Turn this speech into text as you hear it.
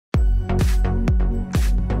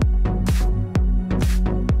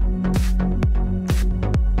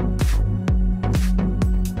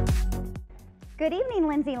Good evening,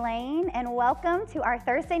 Lindsay Lane, and welcome to our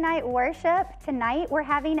Thursday night worship. Tonight, we're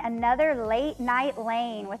having another Late Night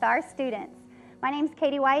Lane with our students. My name's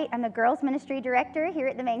Katie White. I'm the Girls Ministry Director here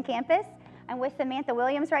at the main campus. I'm with Samantha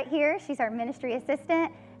Williams right here. She's our ministry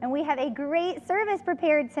assistant, and we have a great service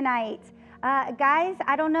prepared tonight. Guys,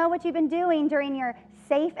 I don't know what you've been doing during your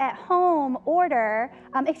safe at home order,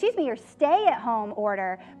 your stay at home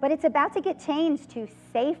order, but it's about to get changed to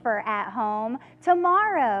safer at home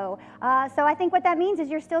tomorrow. So I think what that means is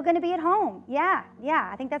you're still going to be at home. Yeah,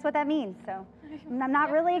 I think that's what that means. So I'm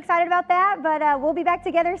not really excited about that, but we'll be back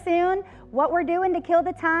together soon. What we're doing to kill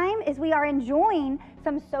the time is we are enjoying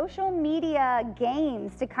some social media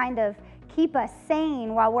games to kind of keep us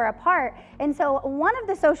sane while we're apart. And so one of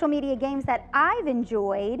the social media games that I've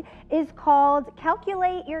enjoyed is called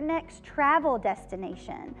Calculate Your Next Travel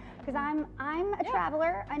Destination. Because I'm a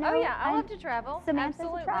traveler. I know. Oh yeah, I love to travel. Samantha's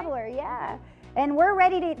Absolutely. a traveler, yeah. And we're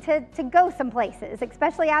ready to go some places,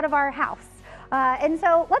 especially out of our house. And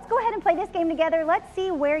so let's go ahead and play this game together. Let's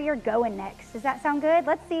see where you're going next. Does that sound good?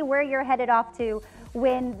 Let's see where you're headed off to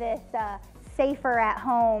when this safer at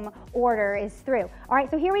home order is through. All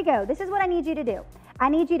right, so here we go. This is what I need you to do. I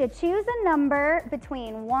need you to choose a number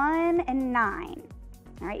between 1 and 9.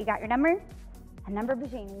 All right, you got your number? A number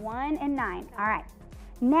between 1 and 9. All right.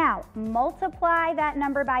 Now, multiply that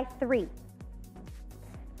number by 3.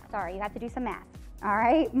 Sorry, you have to do some math. All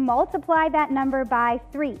right, multiply that number by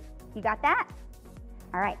 3. You got that?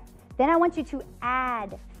 All right. Then I want you to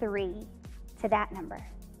add 3 to that number.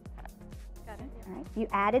 Got it. All right, you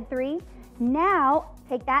added 3. Now,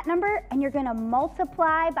 take that number and you're going to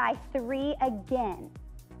multiply by 3 again.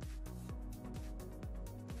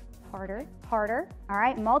 Harder. All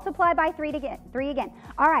right, multiply by 3 again.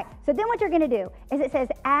 All right, so then what you're going to do is it says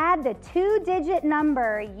add the 2-digit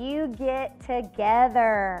number you get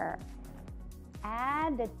together.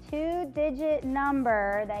 Add the 2-digit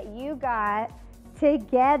number that you got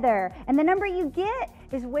together. And the number you get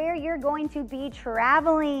is where you're going to be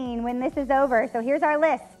traveling when this is over. So here's our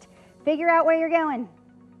list. Figure out where you're going.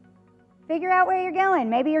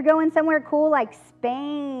 Maybe you're going somewhere cool like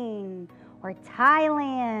Spain or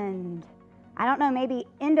Thailand. I don't know, maybe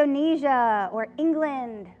Indonesia or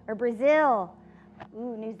England or Brazil.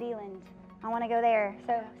 Ooh, New Zealand. I want to go there.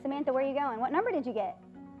 So Samantha, where are you going? What number did you get?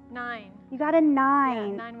 9. You got a 9.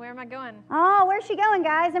 Yeah, 9. Where am I going? Oh, where's she going,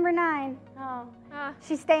 guys? Number 9. Oh,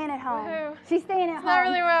 she's staying at home. Woohoo. She's staying at It's home. not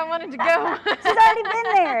really where I wanted to go. She's already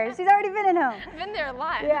been there. She's already been at home. I've been there a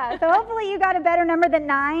lot. Yeah, so hopefully you got a better number than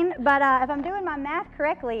 9, but if I'm doing my math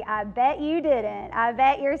correctly, I bet you didn't. I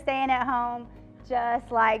bet you're staying at home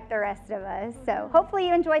just like the rest of us. So hopefully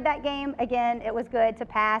you enjoyed that game. Again, it was good to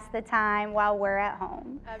pass the time while we're at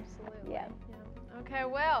home. Absolutely. Yeah. Okay,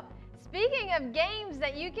 well, speaking of games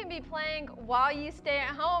that you can be playing while you stay at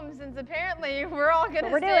home, since apparently we're all going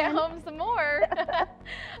to stay at home some more,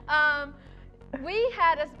 we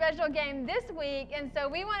had a special game this week, and so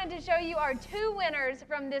we wanted to show you our 2 winners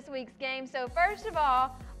from this week's game. So first of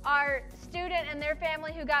all, our student and their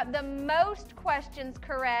family who got the most questions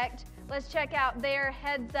correct. Let's check out their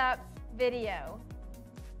heads up video.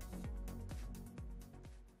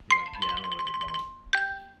 Yeah, I don't know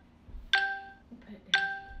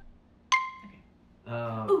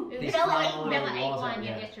what Ooh, these Bella ate walls one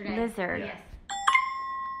yeah. yesterday. Lizard. Yes.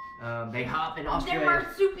 They hop in They're Australia.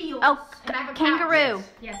 marsupials. Oh, And I have a kangaroo. couch.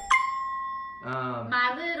 Yes.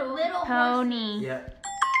 My Little Pony. Yep.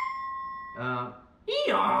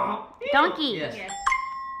 Donkey. Yes. Yes.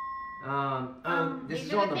 This These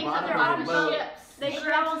is are on the the things that bottom they're of on the the boat. ships. They They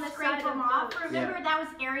grab go on the scrape them off. Remember, Yeah. that was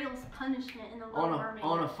Ariel's punishment in the Little Mermaid.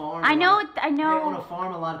 On a farm. I know. Hey, on a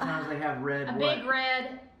farm, a lot of times they have red. A what? big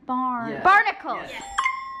red. Barn. Yeah. Barnacles. Yes.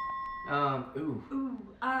 Ooh,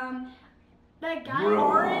 that guy,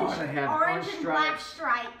 Roar, orange they have and orange black stripes.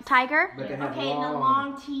 stripes. Tiger. But they have Okay, and the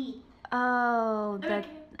long teeth. Oh,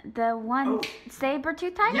 the one Oh.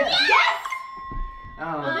 saber-tooth tiger. Yes. Yes!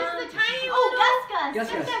 This is the tiny Oh, Gus.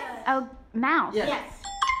 Gus. Oh, mouse. Yes. Yes.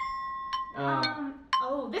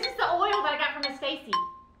 Oh, this is the oil that I got from Miss Stacy.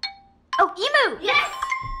 Oh, emu. Yes!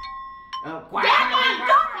 Quack, Yeah, quack,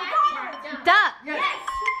 quack, quack. Donald! Duck. Yes.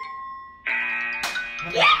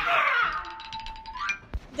 Yeah!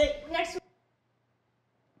 The next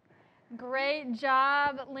Great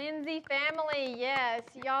job, Lindsay family. Yes,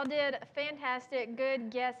 y'all did fantastic. Good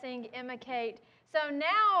guessing, Emma Kate. So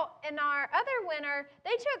now, in our other winner,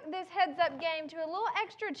 they took this heads up game to a little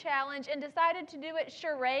extra challenge and decided to do it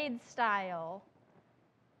charade style.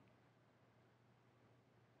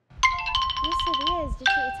 Yes, it is.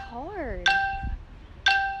 It's hard.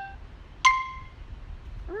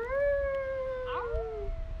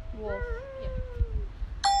 Wolf.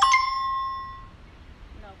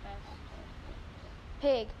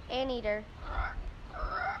 Pig, anteater.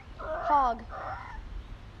 Hog.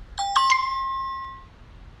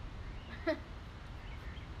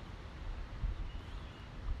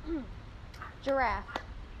 Giraffe.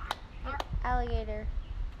 Alligator.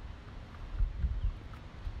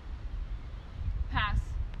 Pass.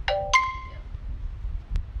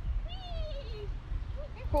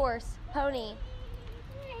 Horse. Pony.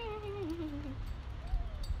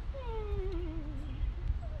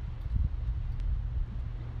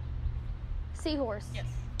 Seahorse. Yes.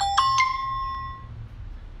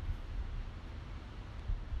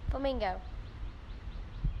 Flamingo.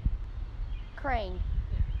 Crane.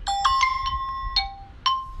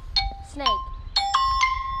 Snake.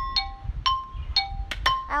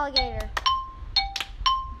 Alligator.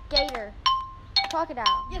 Gator. Crocodile.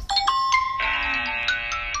 Yes.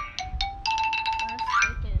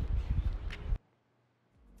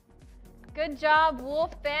 Good job,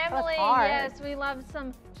 Wolf family. hard. Yes, we love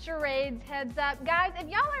some charades, heads up. Guys, if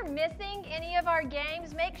y'all are missing any of our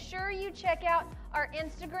games, make sure you check out our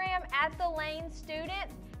Instagram at the Lane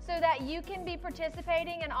Students so that you can be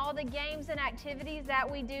participating in all the games and activities that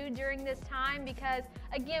we do during this time because,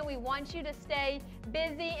 again, we want you to stay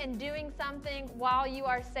busy and doing something while you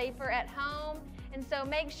are safer at home. And so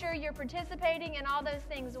make sure you're participating in all those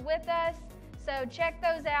things with us. So check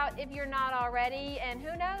those out if you're not already. And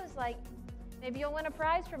who knows, like, maybe you'll win a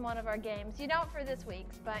prize from one of our games. You don't for this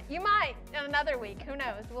week's, but you might in another week. Who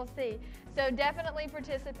knows? We'll see. So definitely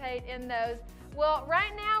participate in those. Well,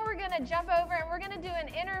 right now we're going to jump over and we're going to do an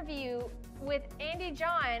interview with Andy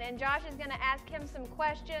John, and Josh is going to ask him some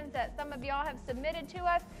questions that some of y'all have submitted to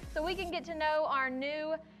us so we can get to know our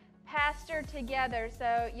new pastor together.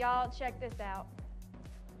 So y'all check this out.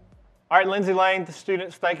 All right, Lindsay Lane, the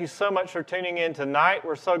students, thank you so much for tuning in tonight.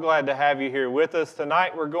 We're so glad to have you here with us.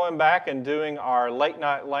 Tonight we're going back and doing our Late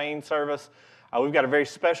Nite Lane service. We've got a very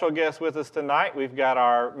special guest with us tonight. We've got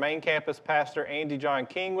our main campus pastor, Andy John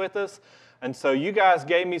King, with us. And so you guys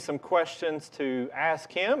gave me some questions to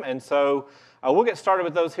ask him. And so we'll get started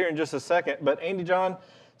with those here in just a second. But Andy John,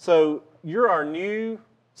 so you're our new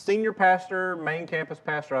senior pastor, main campus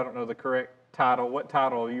pastor. I don't know the correct title. What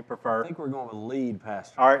title do you prefer? I think we're going with lead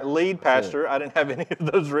pastor. All right, lead pastor. I didn't have any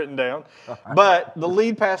of those written down. But the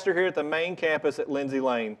lead pastor here at the main campus at Lindsay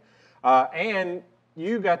Lane. And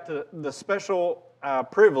you got the special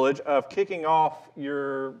privilege of kicking off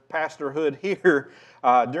your pastorhood here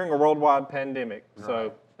during a worldwide pandemic. Right.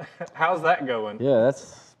 So how's that going? Yeah,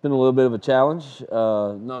 that's been a little bit of a challenge.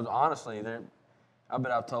 No, honestly, I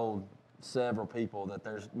bet I've told several people that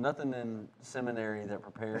there's nothing in seminary that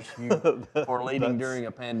prepares you for leading during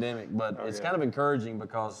a pandemic, but it's kind of encouraging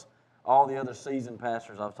because all the other seasoned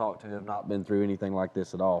pastors I've talked to have not been through anything like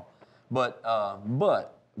this at all. But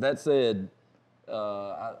that said,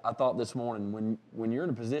 I thought this morning, when you're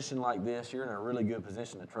in a position like this, you're in a really good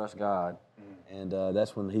position to trust God, and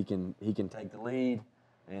that's when He can take the lead,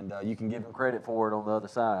 and you can give Him credit for it on the other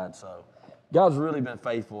side. So God's really been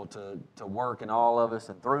faithful to work in all of us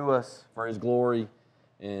and through us for His glory,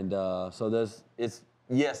 and so it's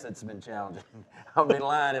been challenging. I'd be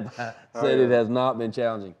lying if I said it has not been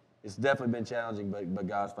challenging. It's definitely been challenging, but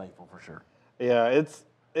God's faithful for sure. Yeah,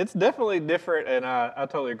 it's definitely different, and I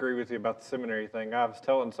totally agree with you about the seminary thing. I was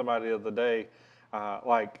telling somebody the other day,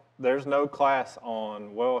 there's no class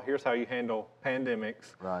on, well, here's how you handle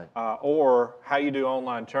pandemics, right? Or how you do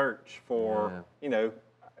online church for,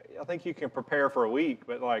 I think you can prepare for a week,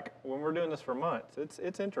 but like when we're doing this for months,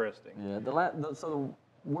 it's interesting. Yeah, so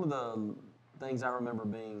one of the things I remember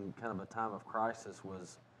being kind of a time of crisis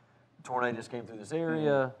was tornadoes came through this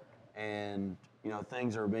area, and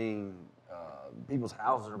things are being people's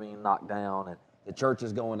houses are being knocked down, and the church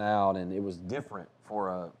is going out, and it was different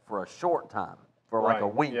for a short time, for like a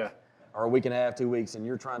week or a week and a half, 2 weeks, and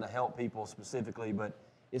you're trying to help people specifically, but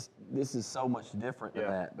this is so much different than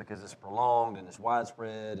that because it's prolonged and it's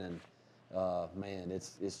widespread, and man,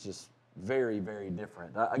 it's just very, very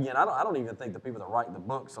different. Again, I don't even think the people that write the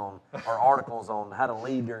books or articles on how to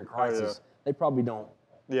lead during crisis, they probably don't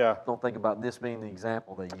think about this being the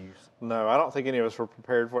example they use. No, I don't think any of us were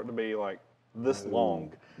prepared for it to be like this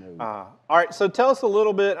long. No. All right, so tell us a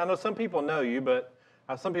little bit. I know some people know you, but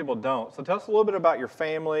some people don't. So tell us a little bit about your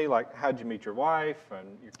family, like how'd you meet your wife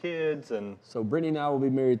and your kids? And so Brittany and I will be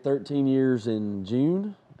married 13 years in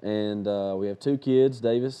June, and we have 2 kids.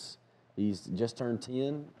 Davis, he's just turned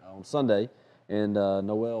 10 on Sunday, and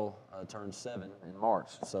Noel turned 7 in March.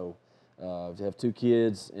 So we have 2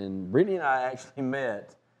 kids, and Brittany and I actually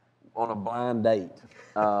met on a blind date.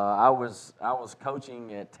 I was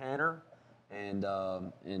coaching at Tanner, and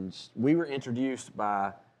we were introduced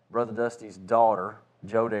by Brother Dusty's daughter,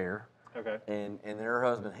 Jo Dare, Okay. And her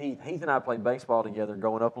husband Heath and I played baseball together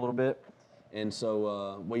growing up a little bit. And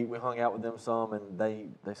so we hung out with them some, and they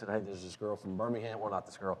said, hey, there's this girl from Birmingham. Well, not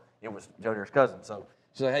this girl. It was Junior's cousin. So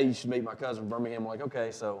she said, hey, you should meet my cousin from Birmingham. I'm like,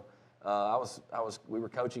 okay. So we were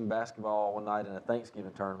coaching basketball one night in a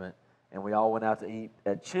Thanksgiving tournament, and we all went out to eat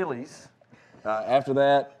at Chili's after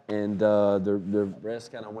that, and the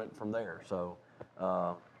rest kind of went from there. So,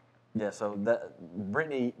 so that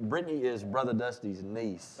Brittany is Brother Dusty's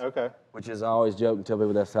niece. Okay. Which is I always joke and tell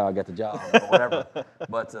people that's how I got the job or whatever.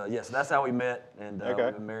 But yes, that's how we met, and we've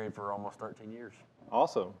been married for almost 13 years.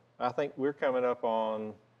 Awesome. I think we're coming up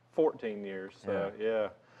on 14 years. So yeah.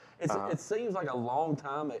 It seems like a long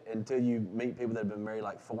time until you meet people that have been married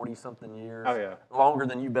like 40-something years. Oh yeah. Longer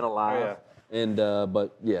than you've been alive. Oh, yeah. And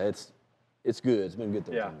but yeah, it's good. It's been good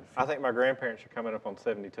 13 years. I think my grandparents are coming up on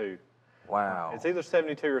 72. Wow. It's either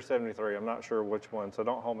 72 or 73. I'm not sure which one, so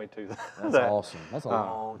don't hold me to that. That's awesome. That's a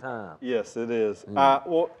long time. Yes, it is.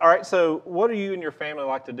 Well, all right, so what do you and your family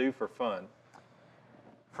like to do for fun?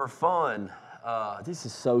 For fun, this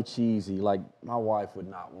is so cheesy. Like, my wife would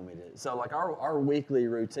not want me to. So, like, our weekly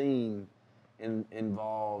routine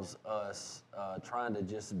involves us trying to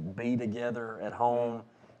just be together at home,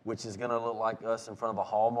 which is going to look like us in front of a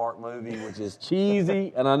Hallmark movie, which is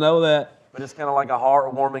cheesy, and I know that. But it's kind of like a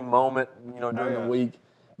heartwarming moment, during the week.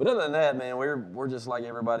 But other than that, man, we're just like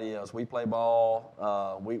everybody else. We play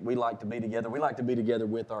ball. We like to be together. We like to be together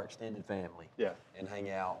with our extended family. Yeah. And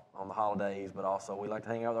hang out on the holidays. But also we like to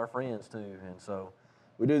hang out with our friends too. And so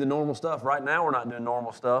we do the normal stuff. Right now we're not doing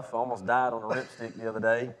normal stuff. I almost died on a ripstick the other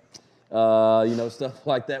day. Stuff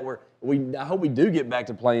like that. I hope we do get back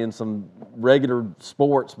to playing some regular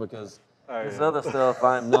sports because. This other stuff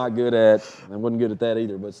I'm not good at. I wasn't good at that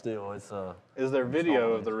either, but still, it's Is there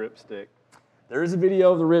video of the ripstick? There is a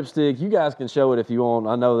video of the ripstick. You guys can show it if you want.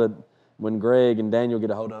 I know that when Greg and Daniel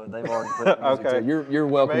get a hold of it, they've already put it music to it. You're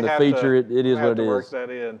welcome to feature it. It is what it is. Work that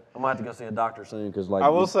in. I might have to go see a doctor soon because, I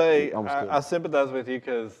will say, I sympathize with you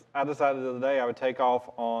because I decided the other day I would take off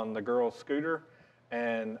on the girl's scooter.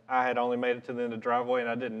 And I had only made it to the end of the driveway, and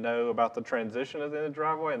I didn't know about the transition at the end of the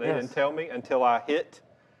driveway, and they didn't tell me until I hit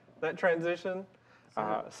that transition.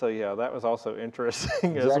 So yeah, that was also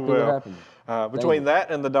interesting as well. What happened. Between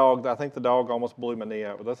that and the dog, I think the dog almost blew my knee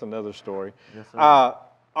out, but that's another story. Yes, sir.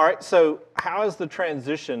 All right, so how has the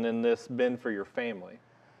transition in this been for your family?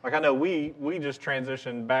 Like I know we just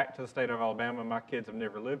transitioned back to the state of Alabama. My kids have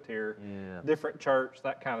never lived here. Yeah. Different church,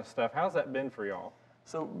 that kind of stuff. How's that been for y'all?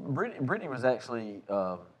 So Brittany was actually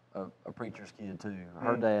a preacher's kid too.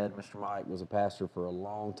 Her dad, Mr. Mike, was a pastor for a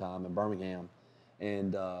long time in Birmingham.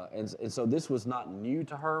 And so this was not new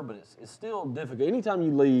to her, but it's still difficult. Anytime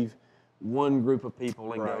you leave one group of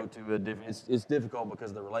people and go to a different, it's difficult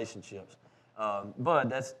because of the relationships.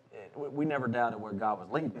 But we never doubted where God was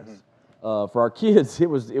leading us. For our kids, it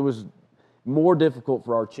was more difficult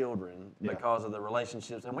for our children because of the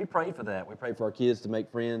relationships, and we pray for that. We pray for our kids to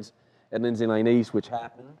make friends at Lindsay Lane East, which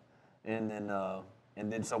happened, and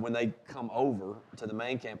then so when they come over to the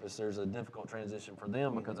main campus, there's a difficult transition for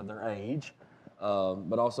them because of their age.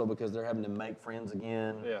 But also because they're having to make friends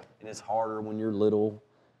again, and it's harder when you're little.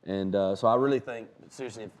 And so I really think,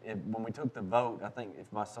 seriously, when we took the vote, I think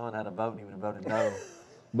if my son had a vote, he would have voted no.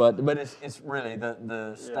 But it's really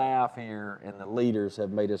the staff here and the leaders have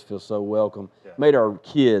made us feel so welcome, made our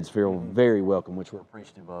kids feel very welcome, which we're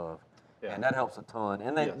appreciative of. Yeah. And that helps a ton.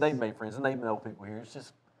 And they've made friends, and they know people here. It's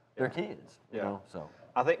just they're kids, you know. So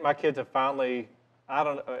I think my kids have finally.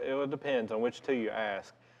 It depends on which two you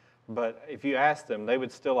ask. But if you ask them, they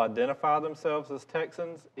would still identify themselves as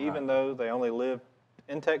Texans, even though they only lived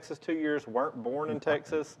in Texas 2 years, weren't born in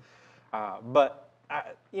Texas. But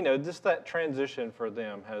just that transition for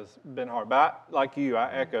them has been hard. But like you,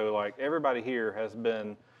 I echo, like everybody here has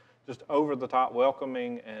been just over the top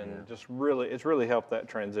welcoming and just it's really helped that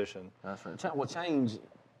transition. That's right. Well, change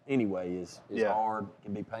anyway is hard,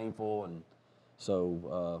 can be painful, and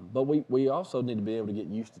so, but we also need to be able to get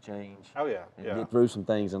used to change. Oh, yeah. And get through some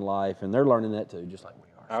things in life, and they're learning that too, just like we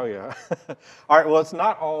are. So. Oh, yeah. All right, well, it's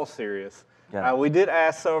not all serious. We did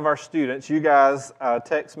ask some of our students. You guys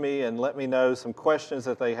text me and let me know some questions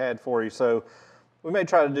that they had for you. So we may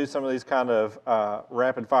try to do some of these kind of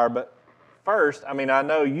rapid fire. But first, I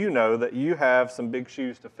know that you have some big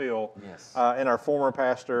shoes to fill in our former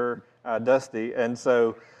pastor, Dusty. And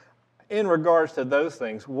so in regards to those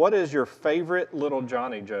things, what is your favorite Little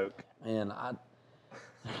Johnny joke? Man,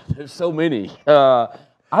 there's so many. This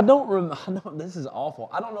is awful.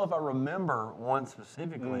 I don't know if I remember one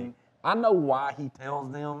specifically. I know why he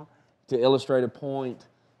tells them to illustrate a point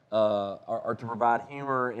or to provide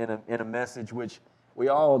humor in a message, which we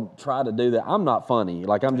all try to do that. I'm not funny.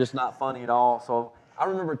 Like, I'm just not funny at all. So I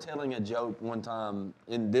remember telling a joke one time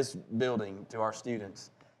in this building to our students,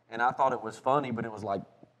 and I thought it was funny, but it was like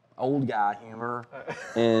old guy humor.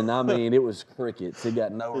 And I mean, it was crickets. It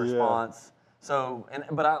got no response. So,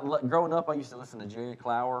 growing up, I used to listen to Jerry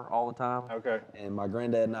Clower all the time. Okay. And my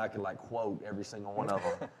granddad and I could like quote every single one of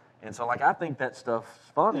them. And so, like, I think that stuff's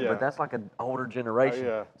funny, but that's like an older generation.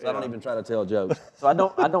 So I don't even try to tell jokes. So I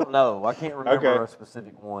don't know. I can't remember a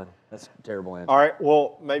specific one. That's a terrible answer. All right.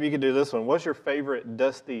 Well, maybe you could do this one. What's your favorite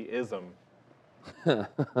Dusty-ism?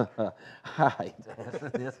 Hi.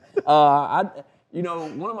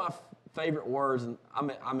 One of my favorite words, and I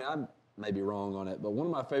may be wrong on it, but one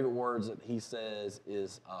of my favorite words that he says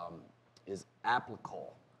is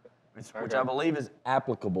applicable, which I believe is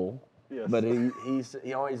applicable. Yes. But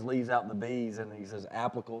he always leaves out the B's and he says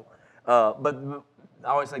applicable. But I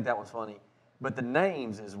always think that was funny. But the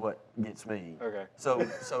names is what gets me. Okay.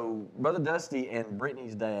 So Brother Dusty and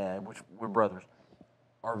Brittany's dad, which we're brothers,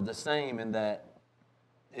 are the same in that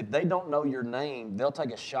if they don't know your name, they'll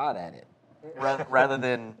take a shot at it rather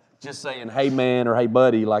than just saying, hey man, or hey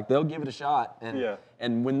buddy. Like, they'll give it a shot.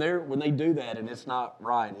 And when they do that and it's not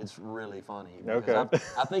right, it's really funny. Okay.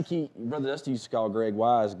 I think Brother Dusty used to call Greg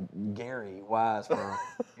Wise Gary Wise for,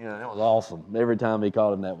 it was awesome. Every time he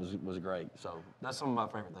called him that was great. So that's some of my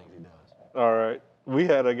favorite things he does. All right. We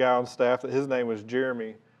had a guy on staff that his name was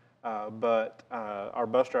Jeremy, but our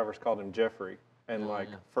bus drivers called him Jeffrey. And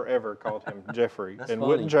forever called him Jeffrey and funny.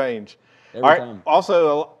 Wouldn't change. Every time.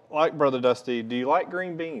 Also, like Brother Dusty, do you like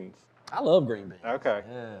green beans? I love green beans. Okay.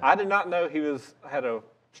 Yeah. I did not know he had a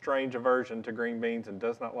strange aversion to green beans and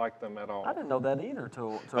does not like them at all. I didn't know that either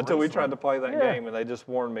until we tried to play that game, and they just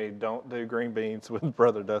warned me, don't do green beans with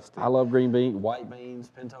Brother Dusty. I love green beans, white beans,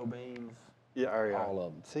 pinto beans. Yeah, all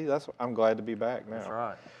of them. See, I'm glad to be back now. That's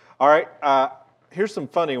right. All right. Here's some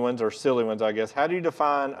funny ones or silly ones, I guess. How do you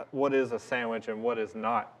define what is a sandwich and what is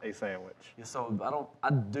not a sandwich? Yeah, so I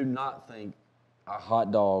do not think a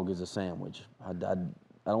hot dog is a sandwich. I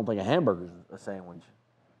don't think a hamburger is a sandwich.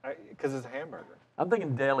 Because it's a hamburger. I'm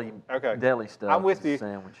thinking deli stuff. I'm with you.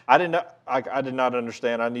 Sandwich. I did not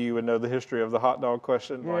understand. I knew you would know the history of the hot dog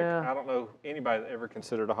question. Yeah. Like, I don't know anybody that ever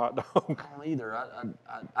considered a hot dog. I don't either.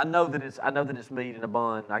 I know that it's meat in a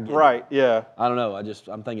bun. I get right. It. Yeah. I don't know.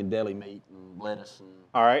 I'm thinking deli meat and lettuce and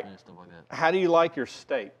all right. And stuff like that. How do you like your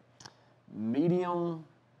steak? Medium.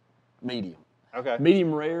 Okay.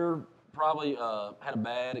 Medium rare. Probably had a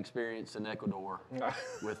bad experience in Ecuador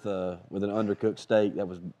with an undercooked steak that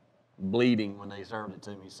was bleeding when they served it to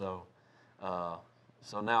me. So now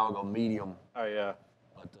I'll go medium. Oh yeah.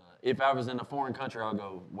 But if I was in a foreign country, I'll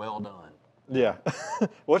go well done. Yeah.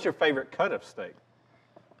 What's your favorite cut of steak?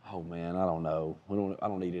 Oh man, I don't know. I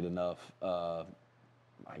don't eat it enough.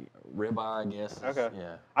 Ribeye, I guess. Okay.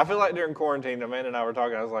 Yeah. I feel like during quarantine, Amanda and I were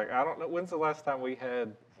talking. I was like, I don't know. When's the last time we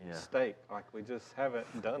had steak? Like, we just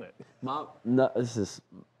haven't done it.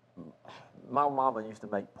 My mama used to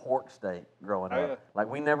make pork steak growing up. Yeah. Like,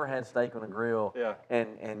 we never had steak on the grill. Yeah.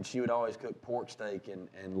 And she would always cook pork steak.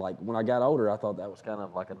 And like, when I got older, I thought that was kind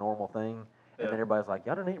of like a normal thing. And then everybody's like,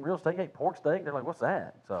 y'all didn't eat real steak, ate pork steak? They're like, what's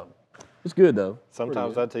that? So it's good, though.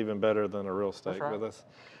 Sometimes that's even better than a real steak with us.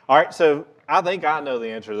 All right, so I think I know the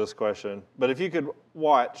answer to this question. But if you could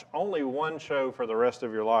watch only one show for the rest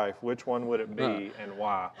of your life, which one would it be and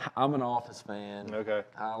why? I'm an Office fan. Okay.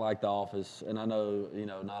 I like The Office, and I know,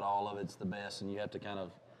 not all of it's the best, and you have to kind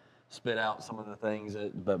of spit out some of the things.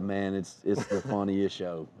 But man, it's the funniest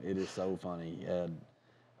show. It is so funny, and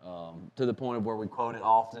to the point of where we quote it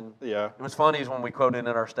often. Yeah. It was funny is when we quote it in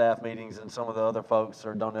our staff meetings, and some of the other folks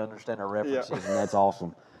don't understand our references, and that's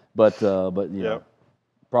awesome. But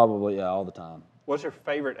probably all the time. What's your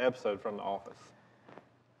favorite episode from The Office?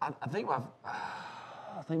 I think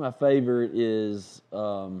my favorite is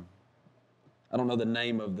I don't know the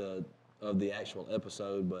name of the actual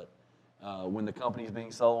episode, but when the company's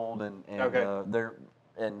being sold and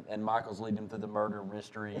Michael's leading them through the murder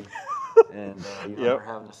mystery and they're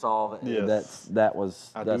having to solve it. Yes.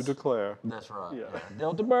 I do declare. That's right. Yeah.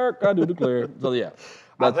 Delta Burke, I do declare.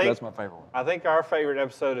 So that's my favorite one. I think our favorite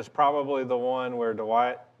episode is probably the one where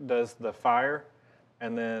Dwight does the fire,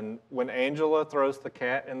 and then when Angela throws the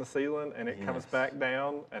cat in the ceiling and it comes back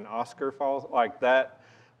down and Oscar falls like that.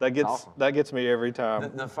 That gets me every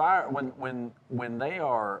time. The fire when they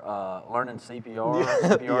are learning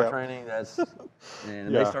CPR training.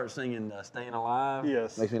 They start singing "Staying Alive."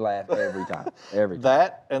 Yes, makes me laugh every time. Every time.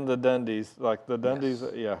 That and the Dundies, like the Dundies.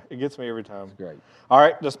 Yes. It gets me every time. It's great. All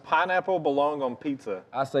right, does pineapple belong on pizza?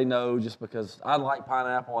 I say no, just because I like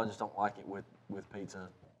pineapple. I just don't like it with pizza.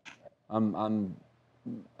 I'm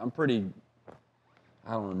pretty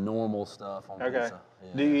I don't know, normal stuff on Okay. pizza. Yeah.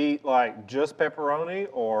 Do you eat like just pepperoni,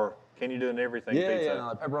 or can you do an everything Yeah, pizza? yeah,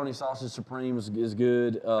 no, pepperoni sausage supreme is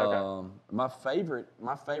good. Okay. My favorite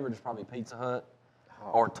is probably Pizza Hut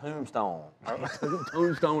or Tombstone.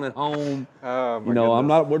 Tombstone at home. Oh my You know,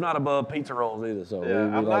 goodness. we're not above pizza rolls either. So Yeah,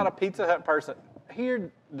 we I'm like, not a Pizza Hut person.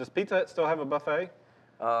 Here, does Pizza Hut still have a buffet?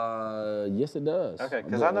 Yes, it does. Okay,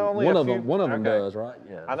 'cause I know only one a of them. few- One of them okay. does, right?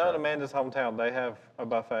 Yeah. I know in that's right. Amanda's hometown they have a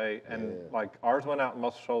buffet, and like ours went out in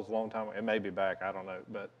most shows a long time ago. It may be back, I don't know,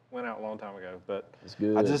 but went out a long time ago. But It's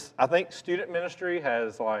good. I think student ministry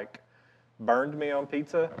has like burned me on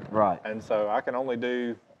pizza, Right. and so I can only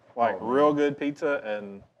do like real good pizza,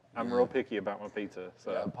 and I'm real picky about my pizza.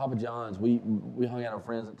 So Papa John's. We hung out at a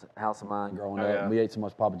friend's house of mine growing Oh, up. yeah. We ate so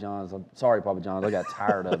much Papa John's. I'm sorry, Papa John's. I got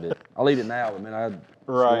tired of it. I'll eat it now, but man, I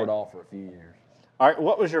Right. swore it off for a few years. all right,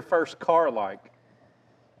 what was your first car like?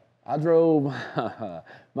 I drove.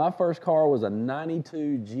 My first car was a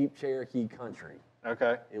 '92 Jeep Cherokee Country.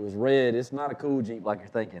 Okay, It was red. It's not a cool Jeep like you're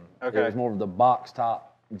thinking. Okay. It was more of the box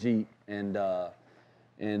top Jeep, and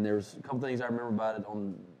there's a couple things I remember about it.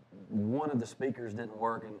 On one of the speakers didn't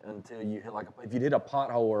work until you hit if you hit a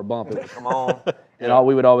pothole or a bump, it would come on, and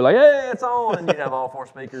we would all be like, "Hey, it's on!" And you'd have all four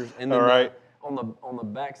speakers. And then All right. on the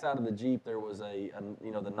back side of the Jeep, there was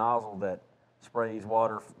the nozzle that sprays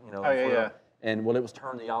water. Oh, yeah, yeah. And well, it was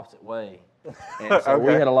turned the opposite way. And so we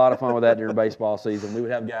Okay. had a lot of fun with that during baseball season. We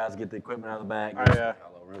would have guys get the equipment out of the back. Oh, yeah.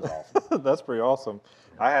 All over. It was awesome. That's pretty awesome.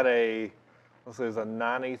 I had it was a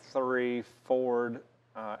 '93 Ford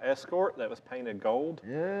Escort that was painted gold.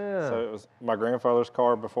 Yeah. So it was my grandfather's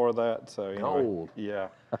car before that. So anyway, Gold. yeah,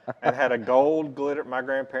 and had a gold glitter. My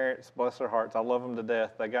grandparents, bless their hearts, I love them to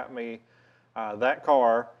death. They got me that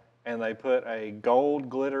car, and they put a gold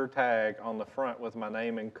glitter tag on the front with my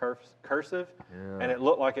name in cursive, and it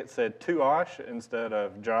looked like it said "To Osh" instead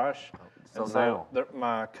of Josh. So And now.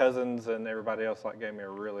 my cousins and everybody else gave me a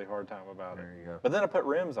really hard time about it. There you go. But then I put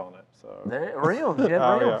rims on it. So Rims. You had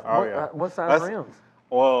Oh, yeah. rims. Oh, yeah. What size That's- rims?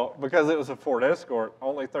 well, because it was a Ford Escort,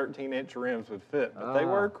 only 13-inch rims would fit, but they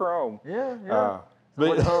were chrome. Yeah, yeah. Uh, So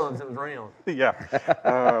it but was rims. yeah,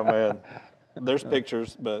 oh man, there's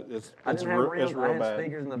pictures, but it's I didn't have rims. it's I real had bad.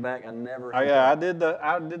 speakers in the back. I never. Oh yeah, I did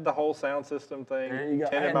the whole sound system thing, There you go.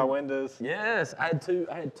 tinted my windows. Yes, I had two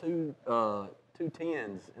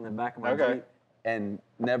 10s in the back of my Okay. Jeep, and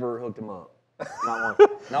never hooked them up. Not one.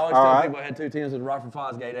 And I always tell right. people I had two 10s with right from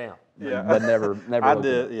Fosgate down. Yeah. but never. I hooked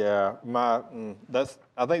did, them up. yeah.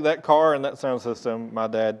 I think that car and that sound system, my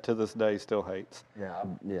dad to this day still hates.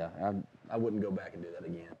 I wouldn't go back and do that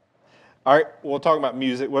again. All right, we'll talk about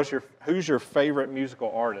music. Who's your favorite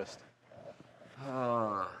musical artist?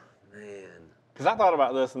 Oh man. Because I thought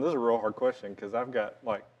about this, and this is a real hard question because I've got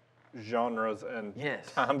like genres and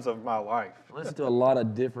Yes. times of my life. Listen to a lot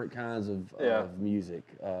of different kinds of Yeah. music.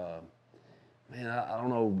 Man, I don't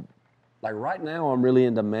know. Like right now, I'm really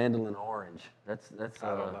into Mandolin Orange. That's.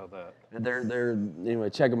 I don't know that. They're anyway.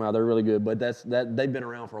 Check them out. They're really good. But they've been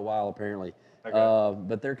around for a while apparently. Okay.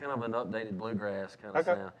 But they're kind of an updated bluegrass kind of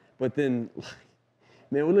Okay. sound. But then,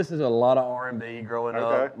 man, we listened to a lot of R&B growing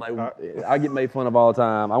Okay. up. Like I get made fun of all the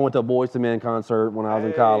time. I went to a Boyz II Men concert when I was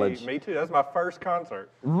in college. Hey, me too. That's my first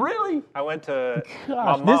concert. Really? I went to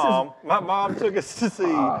Gosh, my mom took us to see.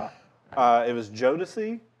 It was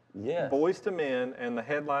Jodeci, Yes. Boyz II Men, and the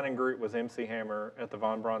headlining group was MC Hammer at the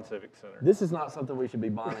Von Braun Civic Center. This is not something we should be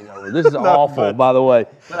bonding over. This is awful, by the way.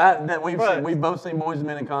 But we've both seen Boyz II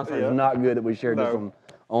Men in concert. Yeah. It's not good that we shared this No.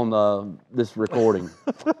 on this recording.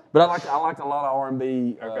 But I liked a lot of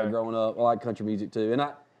R&B Okay. growing up. I like country music too. And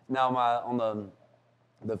on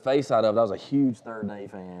the face side of it, I was a huge Third Day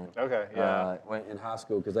fan. Okay, yeah. In high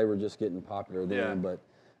school because they were just getting popular then. Yeah. But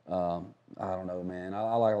I don't know, man.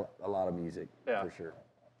 I like a lot of music Yeah. for sure.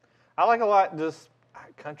 I like a lot just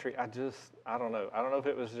country. I don't know. I don't know if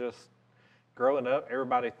it was just growing up,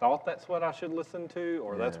 everybody thought that's what I should listen to,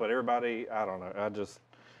 or that's what everybody, I don't know.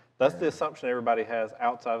 That's the assumption everybody has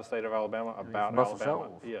outside the state of Alabama about Buster Alabama.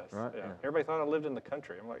 Shoals, Yes. right? Yeah. Yeah. Everybody thought I lived in the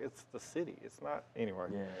country. I'm like, it's the city. It's not, anyway.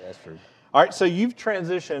 Yeah, that's true. All right, so you've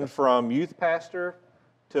transitioned from youth pastor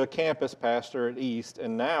to a campus pastor at East,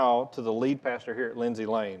 and now to the lead pastor here at Lindsay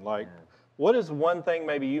Lane. Like, what is one thing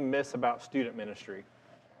maybe you miss about student ministry?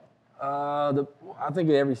 I think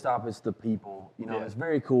at every stop it's the people. You know, Yeah. it's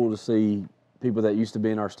very cool to see people that used to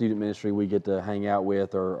be in our student ministry we get to hang out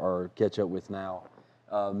with or catch up with now.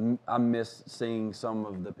 I miss seeing some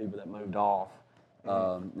of the people that moved off.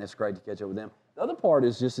 It's great to catch up with them. The other part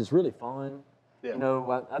is just it's really fun. Yeah. You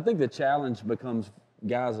know, I think the challenge becomes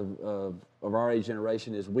guys of our age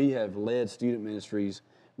generation is we have led student ministries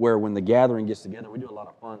where when the gathering gets together, we do a lot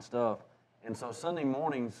of fun stuff. And so Sunday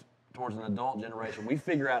mornings, towards an adult generation. We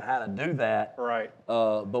figure out how to do that. Right.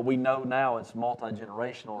 But we know now it's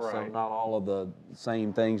multi-generational, so Right. not all of the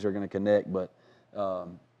same things are going to connect. But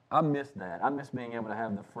I miss that. I miss being able to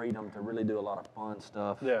have the freedom to really do a lot of fun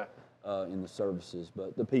stuff Yeah. In the services,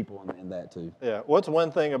 but the people and that too. Yeah. What's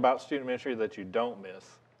one thing about student ministry that you don't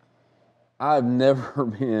miss? I've never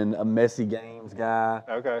been a messy games guy.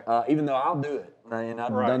 Okay. Even though I'll do it, and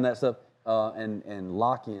I've Right. done that stuff. And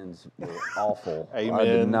lock-ins were awful. I did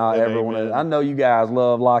Amen not and ever want to. amen. I know you guys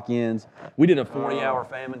love lock-ins. We did a 40-hour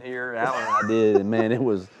famine here. Alan and I did, and man, it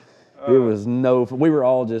was no. We were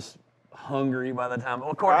all just hungry by the time.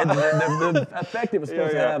 Of course, the effect it was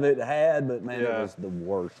supposed to have, it had, but man, it was the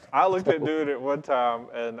worst. I looked at doing it one time,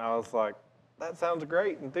 and I was like, that sounds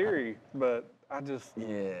great in theory, but I just,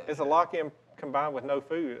 it's a lock-in combined with no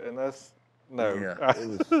food, and that's, no. Yeah,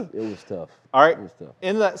 it was tough. All right, It was tough.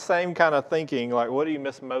 in that same kind of thinking, like, what do you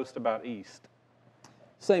miss most about East?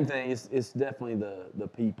 Same thing. It's definitely the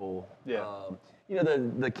people. Yeah. You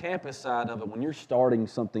know, the campus side of it. When you're starting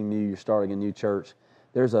something new, you're starting a new church.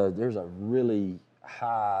 There's a really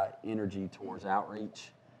high energy towards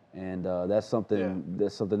outreach, and that's something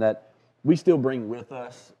that we still bring with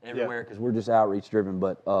us everywhere because we're just outreach driven.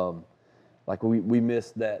 But like we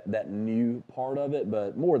miss that new part of it.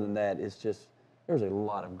 But more than that, it's just there's a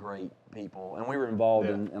lot of great people, and we were involved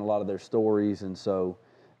in a lot of their stories, and so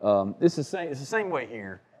it's the same way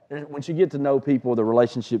here. Once you get to know people, the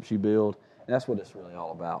relationships you build, and that's what it's really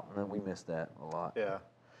all about. And we miss that a lot. Yeah.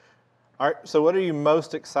 All right, so what are you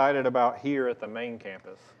most excited about here at the main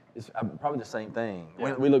campus? It's probably the same thing.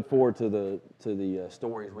 Yeah. We look forward to the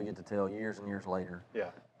stories we get to tell years and years later. Yeah.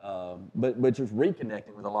 But just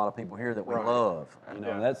reconnecting with a lot of people here that we love. You know,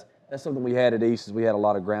 Yeah. that's something we had at East. Is we had a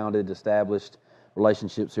lot of grounded, established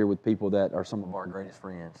relationships here with people that are some of our greatest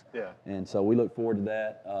friends. Yeah. And so we look forward to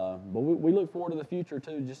that. But we look forward to the future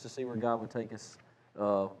too, just to see where God would take us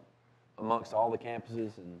amongst all the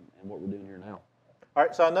campuses and what we're doing here now. All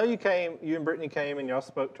right, so I know you and Brittany came and y'all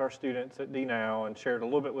spoke to our students at D-Now and shared a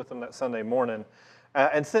little bit with them that Sunday morning.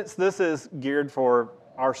 And since this is geared for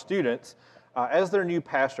our students, as their new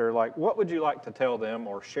pastor, like what would you like to tell them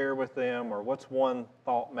or share with them, or what's one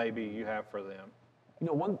thought maybe you have for them? You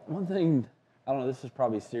know, one thing, I don't know, this is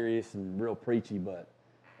probably serious and real preachy, but,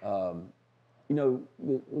 you know,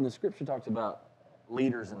 when the scripture talks about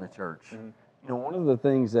leaders in the church, you know, one of the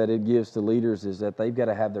things that it gives to leaders is that they've got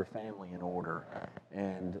to have their family in order,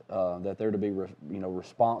 and that they're to be,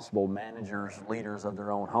 responsible managers, leaders of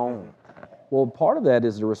their own home. Well, part of that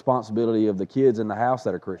is the responsibility of the kids in the house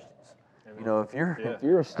that are Christians. You know, if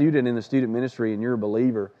you're a student in the student ministry and you're a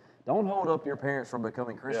believer, don't hold up your parents from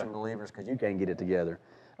becoming Christian believers because you can't get it together.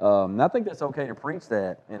 And I think that's okay to preach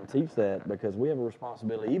that and teach that because we have a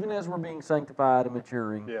responsibility, even as we're being sanctified and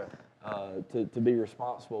maturing, to be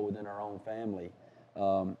responsible within our own family.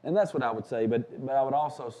 And that's what I would say. But I would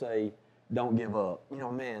also say, don't give up. You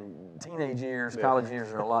know, man, teenage years, college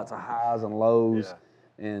years are lots of highs and lows,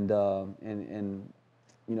 and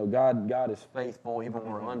you know, God is faithful even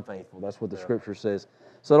when we're unfaithful. That's what the scripture says.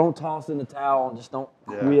 So don't toss in the towel and just don't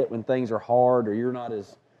quit when things are hard or you're not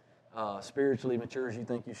as spiritually mature as you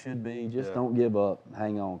think you should be. Just don't give up.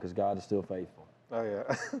 Hang on, because God is still faithful. Oh,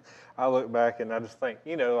 yeah. I look back and I just think,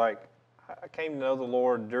 you know, like I came to know the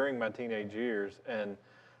Lord during my teenage years and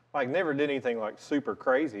like never did anything like super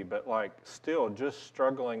crazy, but like still just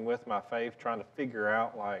struggling with my faith, trying to figure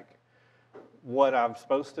out like what I'm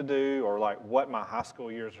supposed to do or like what my high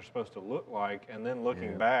school years are supposed to look like. And then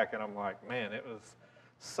looking back and I'm like, man, it was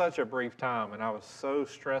such a brief time and I was so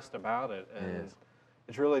stressed about it. And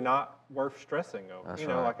it's really not worth stressing over. That's you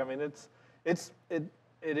know, like, I mean, it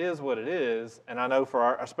is what it is. And I know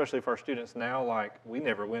especially for our students now, like we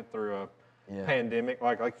never went through a pandemic.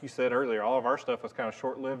 Like you said earlier, all of our stuff was kind of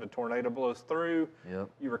short-lived. A tornado blows through,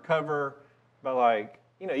 you recover. But like,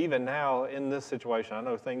 you know, even now in this situation, I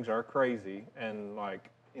know things are crazy and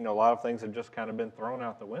like, you know, a lot of things have just kind of been thrown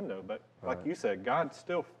out the window. But like you said, God's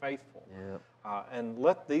still faithful. And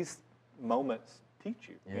let these moments teach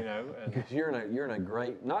you, you know. And because you're in a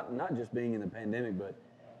great, not just being in the pandemic, but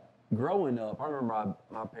growing up. I remember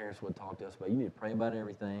my parents would talk to us about you need to pray about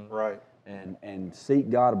everything. Right. And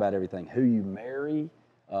seek God about everything. Who you marry,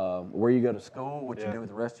 where you go to school, what you do with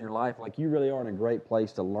the rest of your life. Like you really are in a great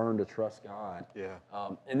place to learn to trust God.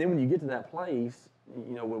 And then when you get to that place,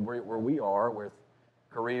 you know, where we are with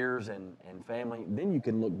careers and family, then you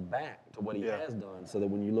can look back to what He has done so that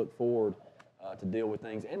when you look forward to deal with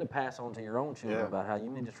things and to pass on to your own children about how you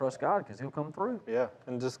need to trust God because He'll come through.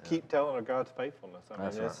 And just keep telling of God's faithfulness. I mean,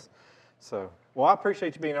 That's right. So Well, I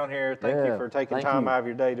appreciate you being on here. Thank you for taking time out of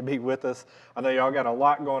your day to be with us. I know y'all got a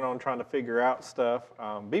lot going on trying to figure out stuff.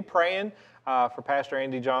 Be praying for Pastor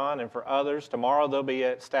Andy John and for others. Tomorrow they'll be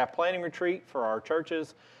at staff planning retreat for our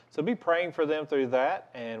churches. So be praying for them through that.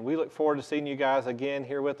 And we look forward to seeing you guys again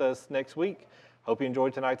here with us next week. Hope you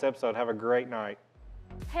enjoyed tonight's episode. Have a great night.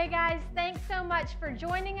 Hey guys, thanks so much for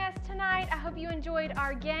joining us tonight. I hope you enjoyed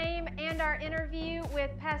our game and our interview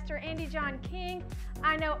with Pastor Andy John King.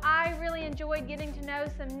 I know I really enjoyed getting to know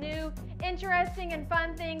some new, interesting, and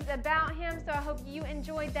fun things about him, so I hope you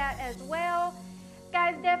enjoyed that as well.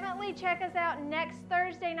 Guys, definitely check us out next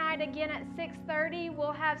Thursday night again at 6:30.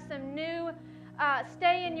 We'll have some new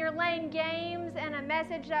Stay in Your Lane games and a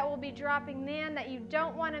message that will be dropping then that you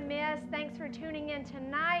don't want to miss. Thanks for tuning in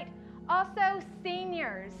tonight. Also,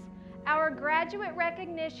 seniors, our graduate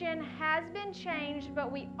recognition has been changed,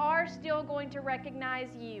 but we are still going to recognize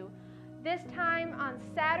you. This time on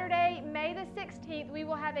Saturday, May the 16th, we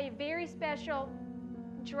will have a very special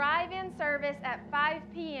drive-in service at 5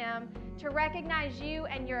 p.m. to recognize you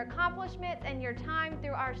and your accomplishments and your time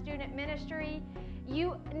through our student ministry.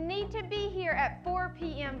 You need to be here at 4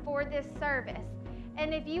 p.m. for this service.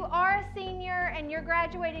 And if you are a senior and you're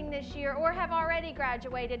graduating this year or have already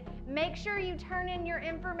graduated, make sure you turn in your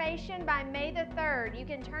information by May the 3rd. You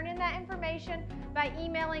can turn in that information by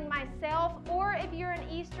emailing myself, or if you're an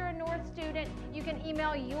East or a North student, you can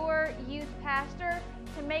email your youth pastor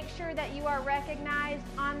to make sure that you are recognized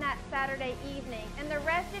on that Saturday evening. And the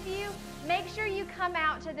rest of you, make sure you come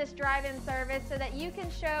out to this drive-in service so that you can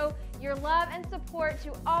show your love and support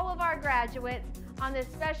to all of our graduates on this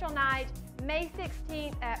special night, May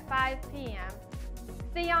 16th at 5 p.m.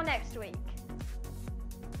 See y'all next week.